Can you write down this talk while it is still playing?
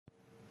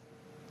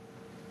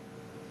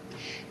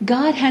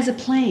God Has a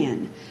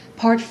Plan,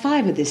 Part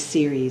 5 of this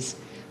series,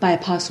 by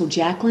Apostle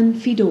Jacqueline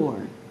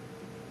Fedor.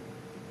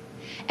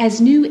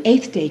 As new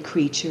eighth-day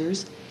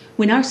creatures,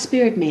 when our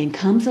spirit man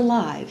comes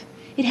alive,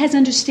 it has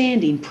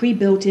understanding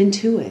pre-built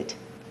into it.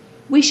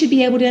 We should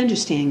be able to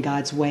understand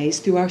God's ways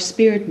through our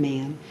spirit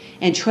man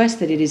and trust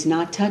that it is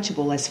not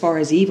touchable as far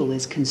as evil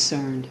is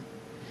concerned.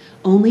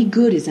 Only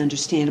good is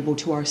understandable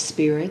to our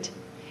spirit.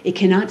 It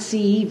cannot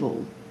see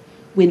evil.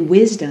 When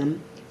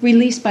wisdom,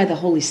 released by the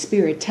Holy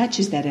Spirit,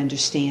 touches that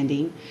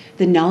understanding,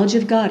 the knowledge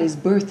of God is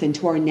birthed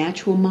into our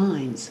natural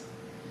minds.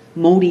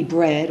 Moldy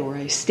bread or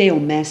a stale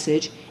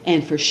message,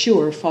 and for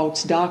sure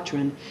false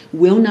doctrine,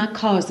 will not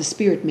cause the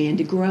spirit man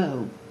to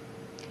grow.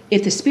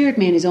 If the spirit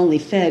man is only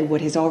fed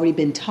what has already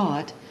been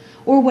taught,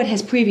 or what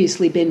has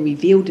previously been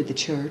revealed to the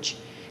church,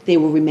 they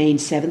will remain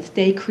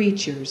seventh-day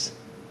creatures.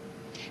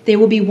 They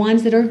will be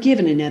ones that are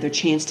given another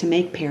chance to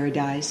make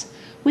paradise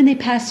when they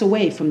pass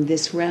away from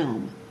this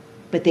realm,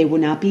 but they will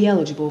not be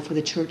eligible for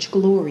the church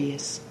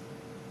glorious.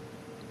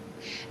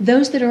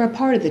 Those that are a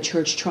part of the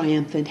church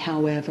triumphant,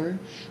 however,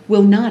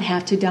 will not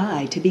have to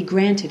die to be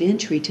granted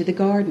entry to the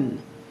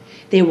garden.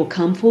 They will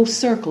come full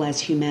circle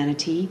as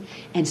humanity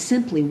and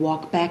simply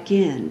walk back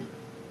in.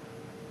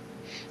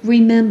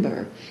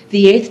 Remember,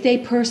 the eighth-day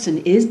person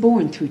is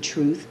born through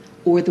truth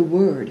or the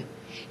Word.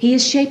 He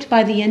is shaped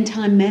by the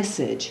end-time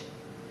message.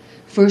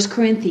 1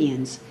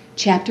 Corinthians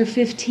chapter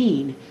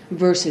 15,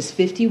 verses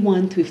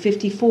 51 through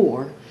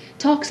 54,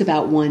 talks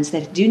about ones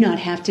that do not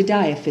have to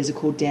die a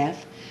physical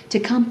death to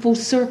come full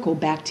circle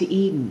back to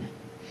Eden.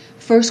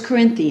 1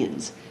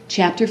 Corinthians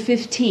chapter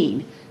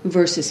 15,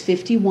 verses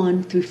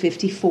 51 through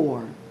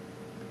 54.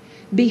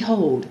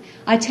 Behold,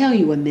 I tell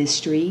you a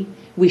mystery.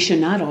 We shall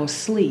not all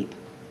sleep,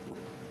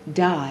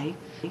 die,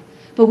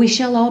 but we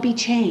shall all be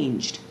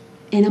changed.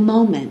 In a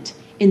moment,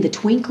 in the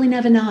twinkling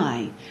of an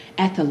eye,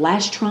 at the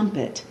last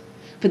trumpet.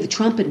 For the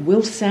trumpet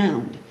will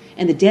sound,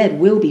 and the dead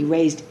will be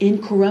raised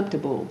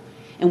incorruptible,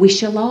 and we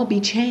shall all be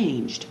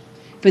changed.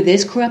 For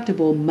this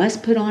corruptible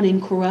must put on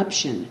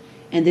incorruption,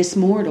 and this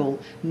mortal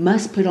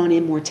must put on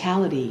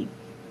immortality.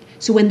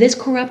 So when this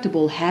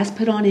corruptible has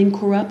put on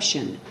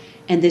incorruption,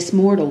 and this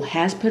mortal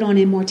has put on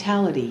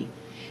immortality,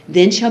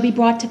 then shall be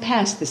brought to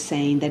pass the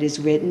saying that is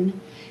written,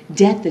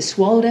 Death is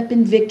swallowed up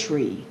in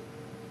victory.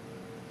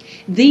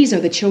 These are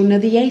the children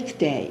of the eighth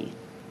day.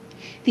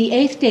 The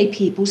eighth-day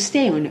people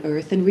stay on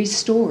earth and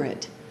restore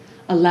it,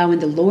 allowing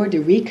the Lord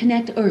to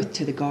reconnect earth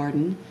to the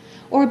garden,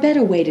 or a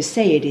better way to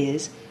say it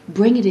is,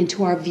 bring it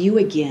into our view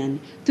again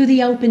through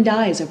the opened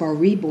eyes of our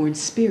reborn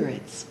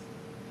spirits.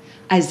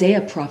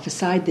 Isaiah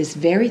prophesied this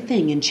very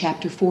thing in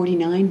chapter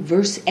 49,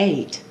 verse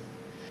 8.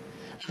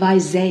 Of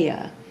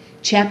Isaiah,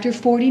 chapter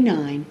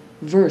 49,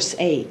 verse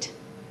 8.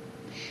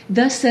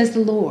 Thus says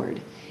the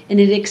Lord, In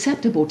an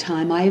acceptable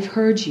time I have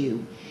heard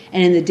you,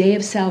 and in the day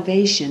of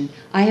salvation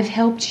I have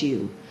helped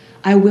you.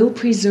 I will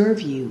preserve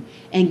you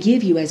and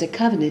give you as a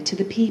covenant to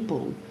the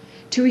people,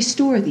 to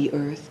restore the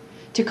earth,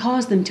 to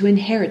cause them to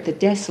inherit the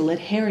desolate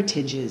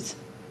heritages.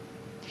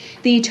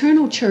 The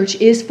eternal church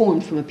is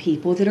formed from a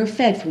people that are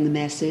fed from the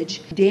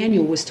message.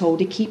 Daniel was told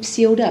to keep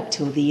sealed up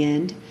till the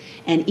end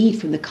and eat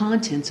from the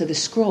contents of the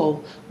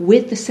scroll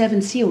with the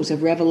 7 seals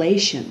of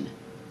Revelation.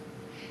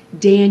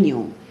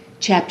 Daniel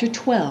chapter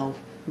 12,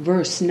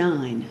 verse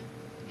 9.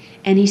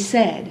 And he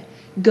said,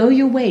 Go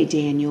your way,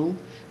 Daniel,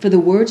 for the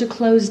words are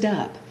closed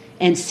up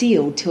and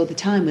sealed till the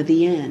time of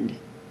the end.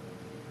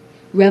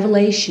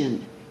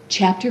 Revelation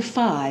chapter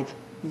 5,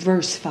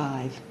 verse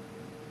 5.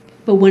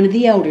 But one of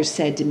the elders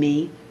said to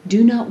me,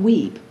 Do not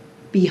weep.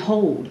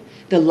 Behold,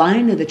 the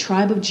Lion of the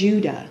tribe of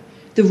Judah,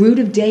 the root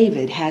of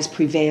David, has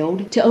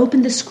prevailed to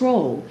open the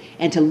scroll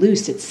and to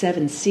loose its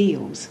 7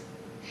 seals.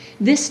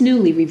 This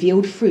newly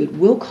revealed fruit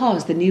will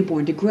cause the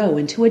newborn to grow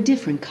into a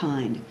different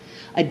kind,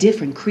 a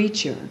different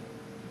creature.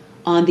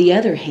 On the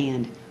other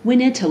hand,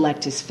 when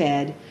intellect is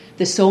fed,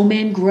 the soul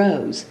man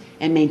grows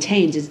and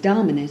maintains its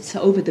dominance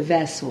over the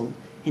vessel,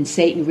 and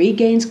Satan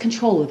regains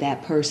control of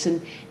that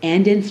person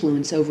and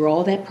influence over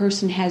all that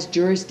person has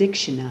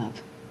jurisdiction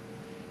of.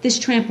 This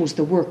tramples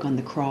the work on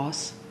the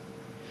cross.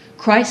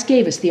 Christ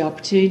gave us the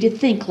opportunity to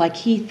think like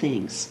he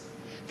thinks,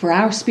 for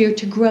our spirit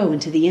to grow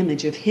into the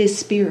image of his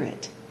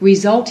spirit,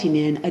 resulting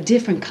in a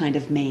different kind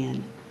of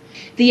man.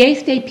 The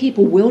eighth-day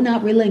people will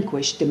not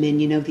relinquish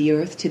dominion of the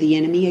earth to the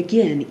enemy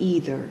again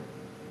either.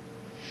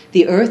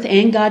 The earth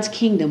and God's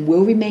kingdom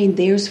will remain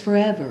theirs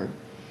forever,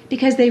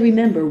 because they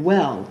remember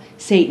well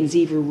Satan's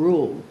evil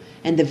rule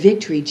and the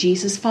victory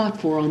Jesus fought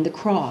for on the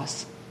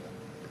cross.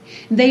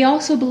 They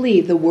also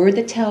believe the word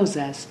that tells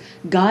us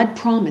God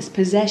promised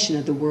possession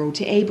of the world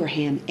to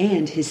Abraham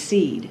and his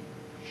seed.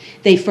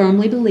 They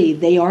firmly believe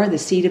they are the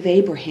seed of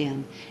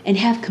Abraham and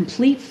have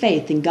complete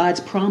faith in God's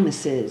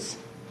promises.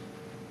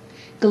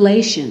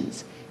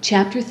 Galatians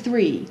chapter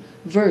 3,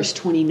 verse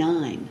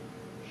 29.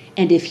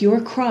 And if you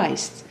are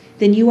Christ's,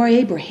 then you are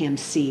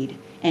Abraham's seed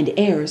and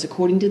heirs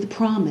according to the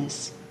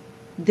promise.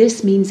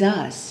 This means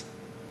us.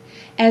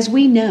 As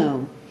we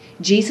know,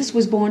 Jesus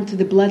was born through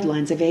the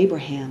bloodlines of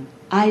Abraham,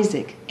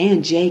 Isaac,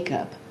 and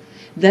Jacob,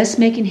 thus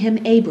making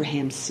him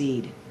Abraham's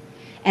seed.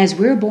 As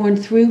we're born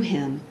through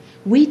him,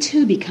 we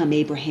too become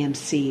Abraham's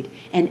seed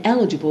and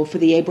eligible for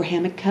the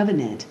Abrahamic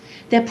covenant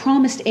that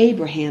promised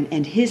Abraham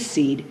and his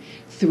seed,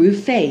 through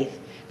faith,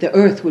 the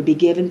earth would be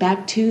given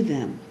back to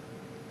them.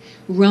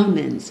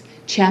 Romans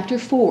chapter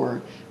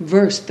 4,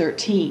 verse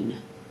 13.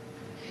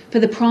 For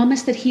the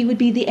promise that he would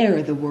be the heir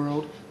of the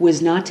world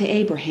was not to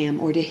Abraham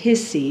or to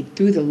his seed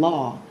through the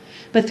law,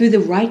 but through the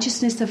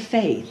righteousness of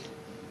faith.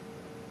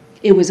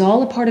 It was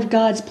all a part of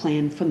God's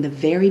plan from the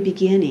very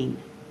beginning.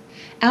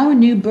 Our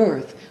new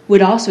birth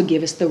would also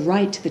give us the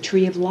right to the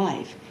tree of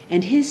life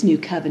and his new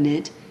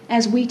covenant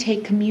as we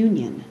take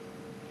communion.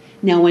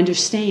 Now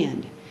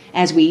understand,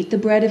 as we eat the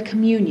bread of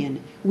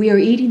communion, we are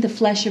eating the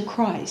flesh of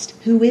Christ,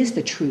 who is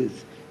the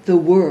truth, the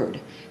word,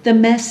 the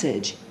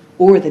message,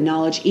 or the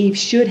knowledge Eve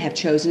should have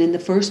chosen in the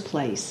first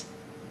place.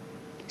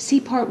 See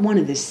part 1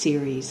 of this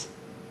series.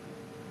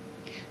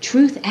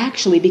 Truth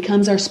actually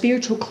becomes our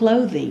spiritual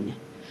clothing.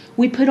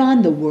 We put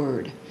on the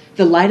Word,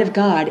 the light of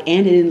God,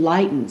 and it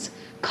enlightens,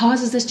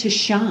 causes us to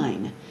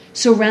shine,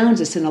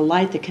 surrounds us in a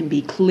light that can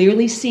be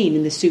clearly seen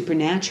in the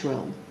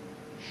supernatural.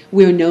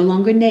 We are no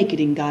longer naked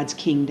in God's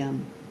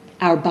kingdom.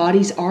 Our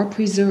bodies are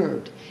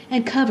preserved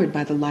and covered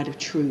by the light of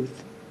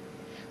truth.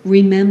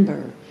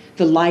 Remember,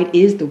 the light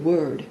is the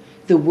Word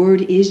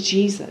is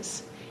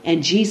Jesus,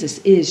 and Jesus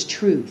is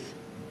truth.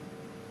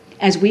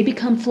 As we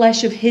become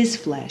flesh of his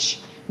flesh,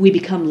 we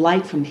become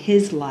light from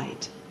his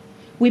light.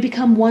 We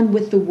become one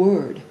with the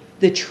Word,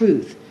 the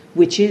truth,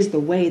 which is the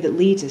way that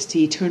leads us to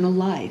eternal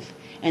life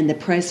and the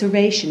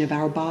preservation of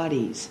our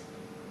bodies.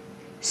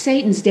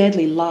 Satan's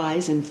deadly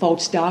lies and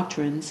false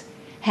doctrines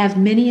have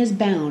many as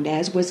bound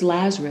as was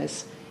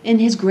Lazarus in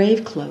his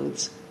grave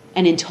clothes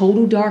and in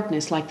total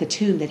darkness like the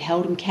tomb that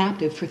held him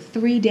captive for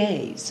 3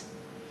 days.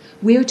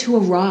 We are to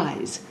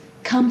arise,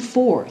 come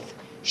forth,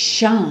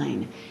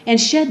 shine,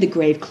 and shed the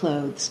grave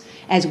clothes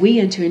as we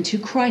enter into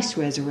Christ's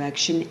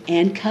resurrection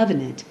and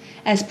covenant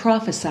as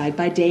prophesied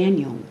by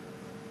Daniel.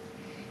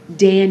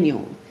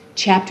 Daniel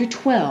chapter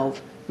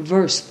 12,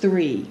 verse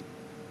 3.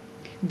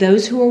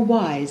 Those who are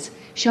wise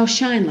shall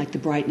shine like the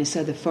brightness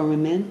of the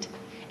firmament,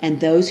 and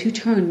those who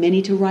turn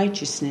many to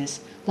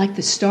righteousness like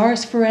the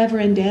stars forever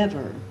and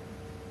ever.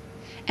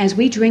 As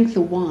we drink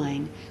the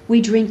wine,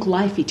 we drink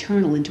life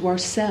eternal into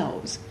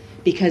ourselves,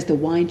 because the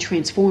wine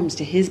transforms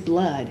to his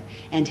blood,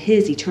 and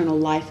his eternal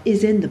life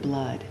is in the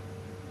blood.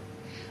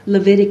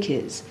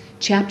 Leviticus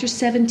chapter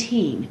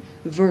 17,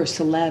 verse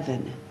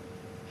 11.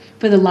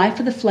 For the life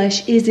of the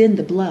flesh is in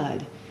the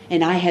blood,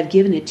 and I have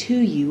given it to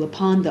you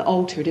upon the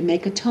altar to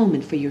make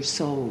atonement for your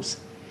souls.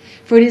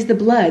 For it is the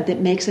blood that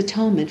makes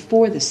atonement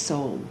for the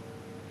soul.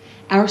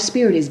 Our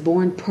spirit is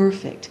born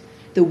perfect.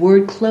 The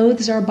Word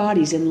clothes our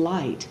bodies in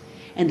light,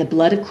 and the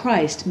blood of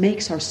Christ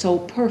makes our soul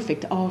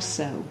perfect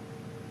also.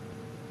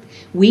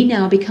 We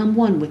now become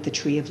one with the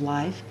tree of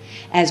life,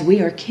 as we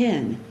are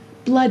kin,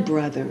 blood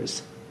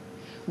brothers.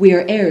 We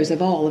are heirs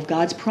of all of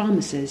God's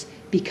promises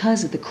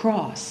because of the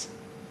cross.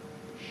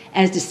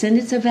 As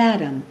descendants of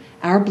Adam,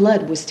 our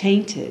blood was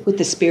tainted with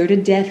the spirit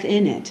of death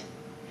in it.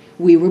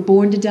 We were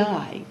born to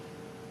die.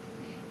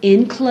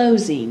 In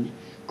closing,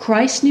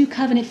 Christ's new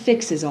covenant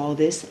fixes all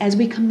this as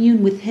we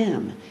commune with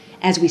him,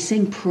 as we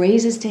sing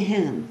praises to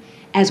him,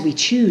 as we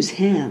choose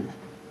him.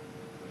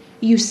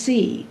 You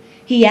see,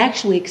 he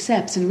actually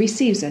accepts and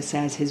receives us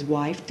as his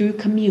wife through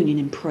communion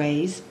and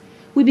praise.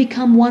 We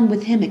become one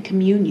with him at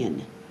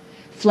communion,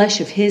 flesh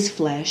of his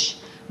flesh,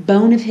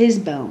 bone of his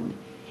bone,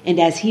 and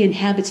as he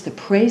inhabits the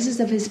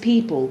praises of his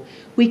people,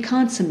 we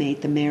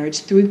consummate the marriage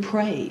through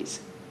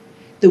praise.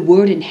 The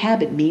word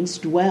inhabit means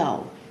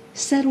dwell,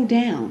 settle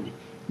down,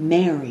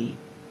 marry,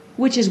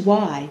 which is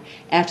why,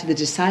 after the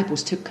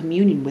disciples took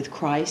communion with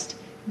Christ,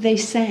 they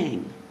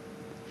sang.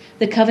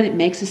 The covenant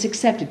makes us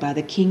accepted by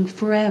the King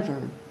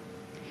forever.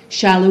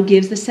 Shiloh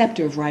gives the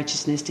scepter of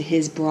righteousness to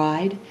his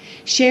bride,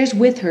 shares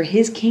with her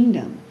his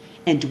kingdom,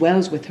 and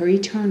dwells with her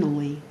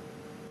eternally.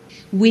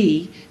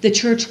 We, the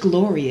church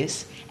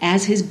glorious,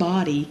 as his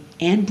body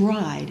and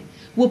bride,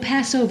 will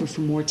pass over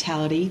from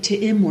mortality to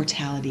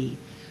immortality,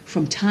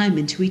 from time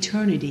into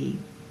eternity.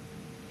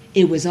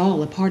 It was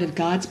all a part of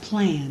God's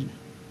plan.